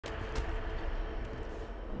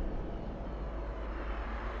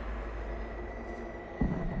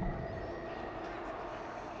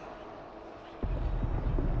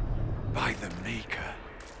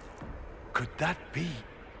could that be?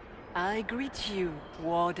 I greet you,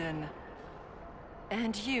 Warden.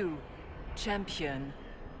 And you, Champion.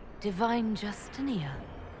 Divine Justinia.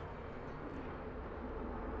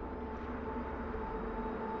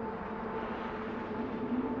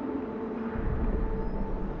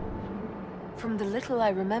 From the little I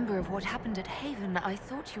remember of what happened at Haven, I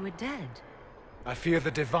thought you were dead. I fear the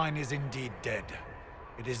Divine is indeed dead.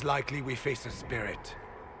 It is likely we face a spirit,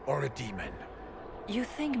 or a demon. You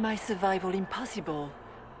think my survival impossible,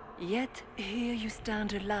 yet here you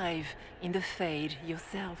stand alive in the Fade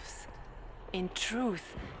yourselves. In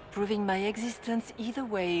truth, proving my existence either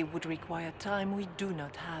way would require time we do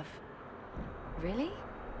not have. Really?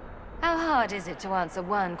 How hard is it to answer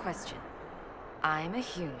one question? I'm a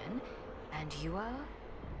human, and you are?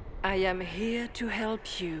 I am here to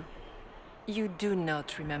help you. You do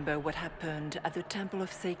not remember what happened at the Temple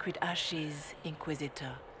of Sacred Ashes,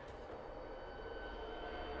 Inquisitor.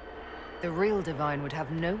 The real Divine would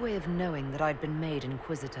have no way of knowing that I'd been made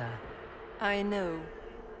Inquisitor. I know,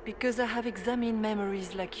 because I have examined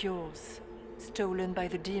memories like yours, stolen by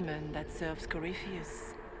the demon that serves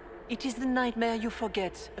Corypheus. It is the nightmare you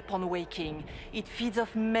forget upon waking. It feeds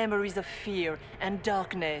off memories of fear and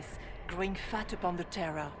darkness, growing fat upon the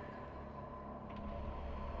terror.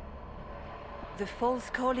 The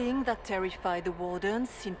false calling that terrified the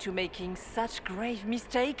Wardens into making such grave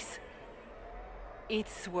mistakes?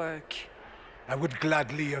 Its work. I would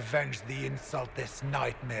gladly avenge the insult this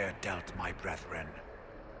nightmare dealt my brethren.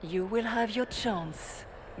 You will have your chance,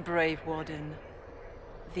 brave Warden.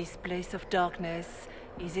 This place of darkness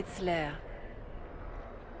is its lair.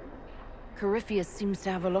 Corypheus seems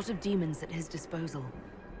to have a lot of demons at his disposal.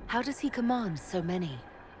 How does he command so many?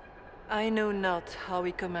 I know not how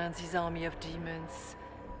he commands his army of demons.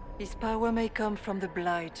 His power may come from the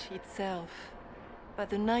Blight itself, but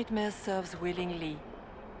the nightmare serves willingly.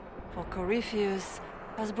 For Corypheus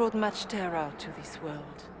has brought much terror to this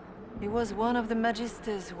world. He was one of the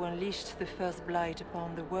Magisters who unleashed the first Blight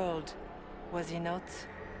upon the world, was he not?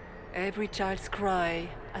 Every child's cry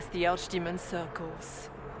as the Archdemon circles.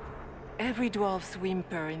 Every dwarf's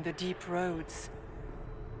whimper in the deep roads.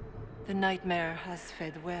 The nightmare has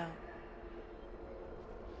fed well.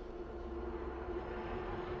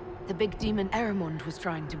 The big demon Eramond was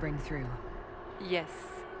trying to bring through. Yes.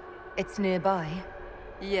 It's nearby?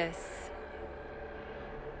 Yes.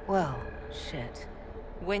 Well, shit.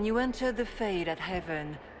 When you entered the Fade at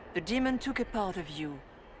Heaven, the demon took a part of you.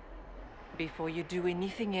 Before you do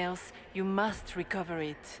anything else, you must recover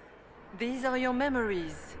it. These are your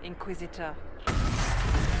memories, Inquisitor.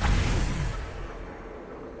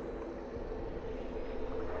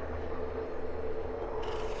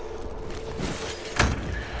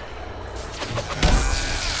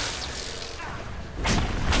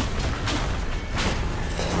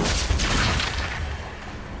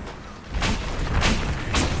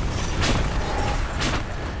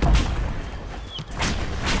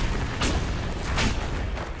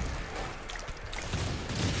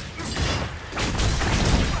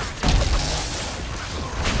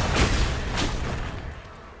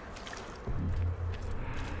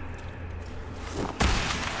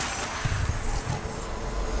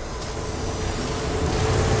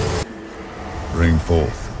 Bring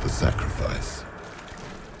forth the sacrifice.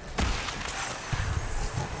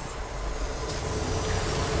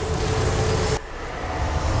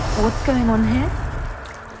 What's going on here?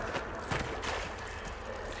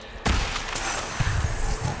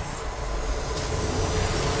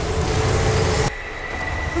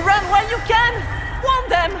 Run while you can! Warn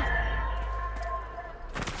them!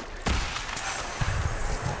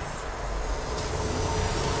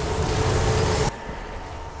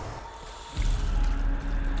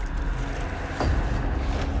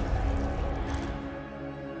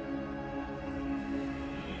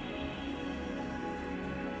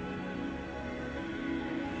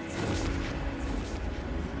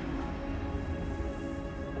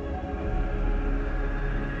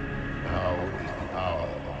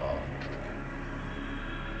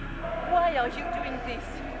 Why are you doing this?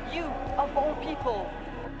 You, of all people!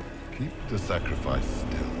 Keep the sacrifice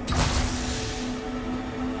still.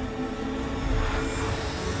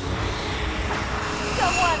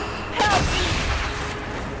 Someone, help me!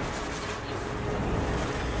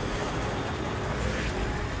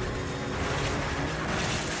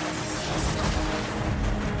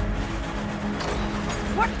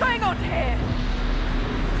 What's going on here?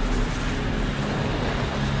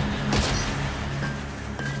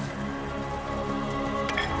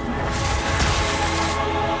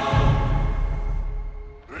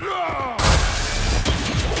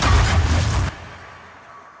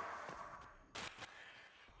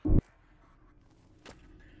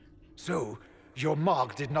 So, your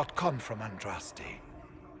mark did not come from Andraste.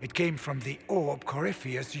 It came from the orb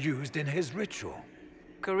Corypheus used in his ritual.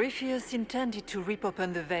 Corypheus intended to rip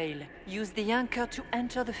open the veil, use the anchor to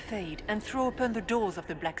enter the Fade, and throw open the doors of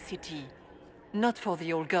the Black City. Not for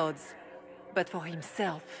the old gods, but for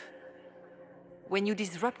himself. When you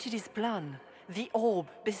disrupted his plan, the orb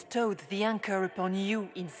bestowed the anchor upon you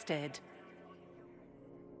instead.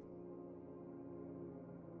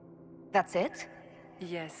 That's it?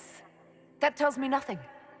 Yes. That tells me nothing.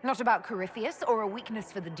 Not about Corypheus, or a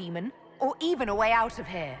weakness for the demon, or even a way out of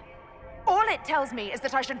here. All it tells me is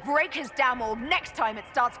that I should break his damn orb next time it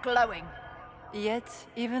starts glowing. Yet,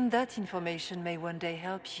 even that information may one day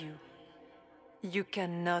help you. You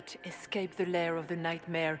cannot escape the lair of the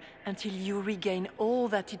nightmare until you regain all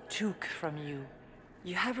that it took from you.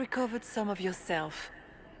 You have recovered some of yourself,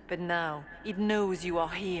 but now it knows you are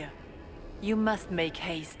here. You must make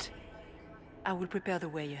haste. I will prepare the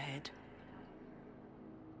way ahead.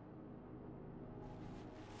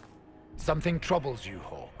 Something troubles you,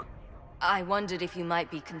 Hawke. I wondered if you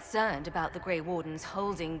might be concerned about the Grey Wardens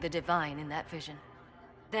holding the Divine in that vision.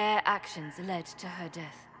 Their actions led to her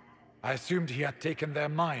death. I assumed he had taken their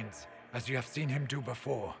minds, as you have seen him do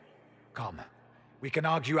before. Come, we can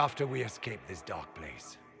argue after we escape this dark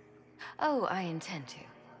place. Oh, I intend to.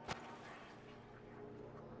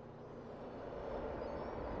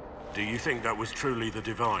 Do you think that was truly the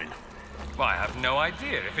Divine? Well, I have no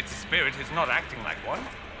idea. If it's a spirit, it's not acting like one.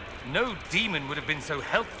 No demon would have been so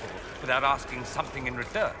helpful without asking something in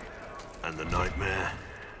return. And the nightmare?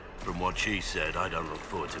 From what she said, I don't look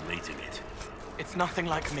forward to meeting it. It's nothing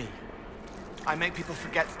like me. I make people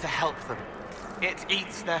forget to help them. It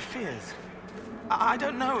eats their fears. I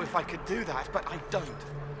don't know if I could do that, but I don't.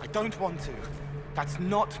 I don't want to. That's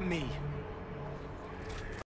not me.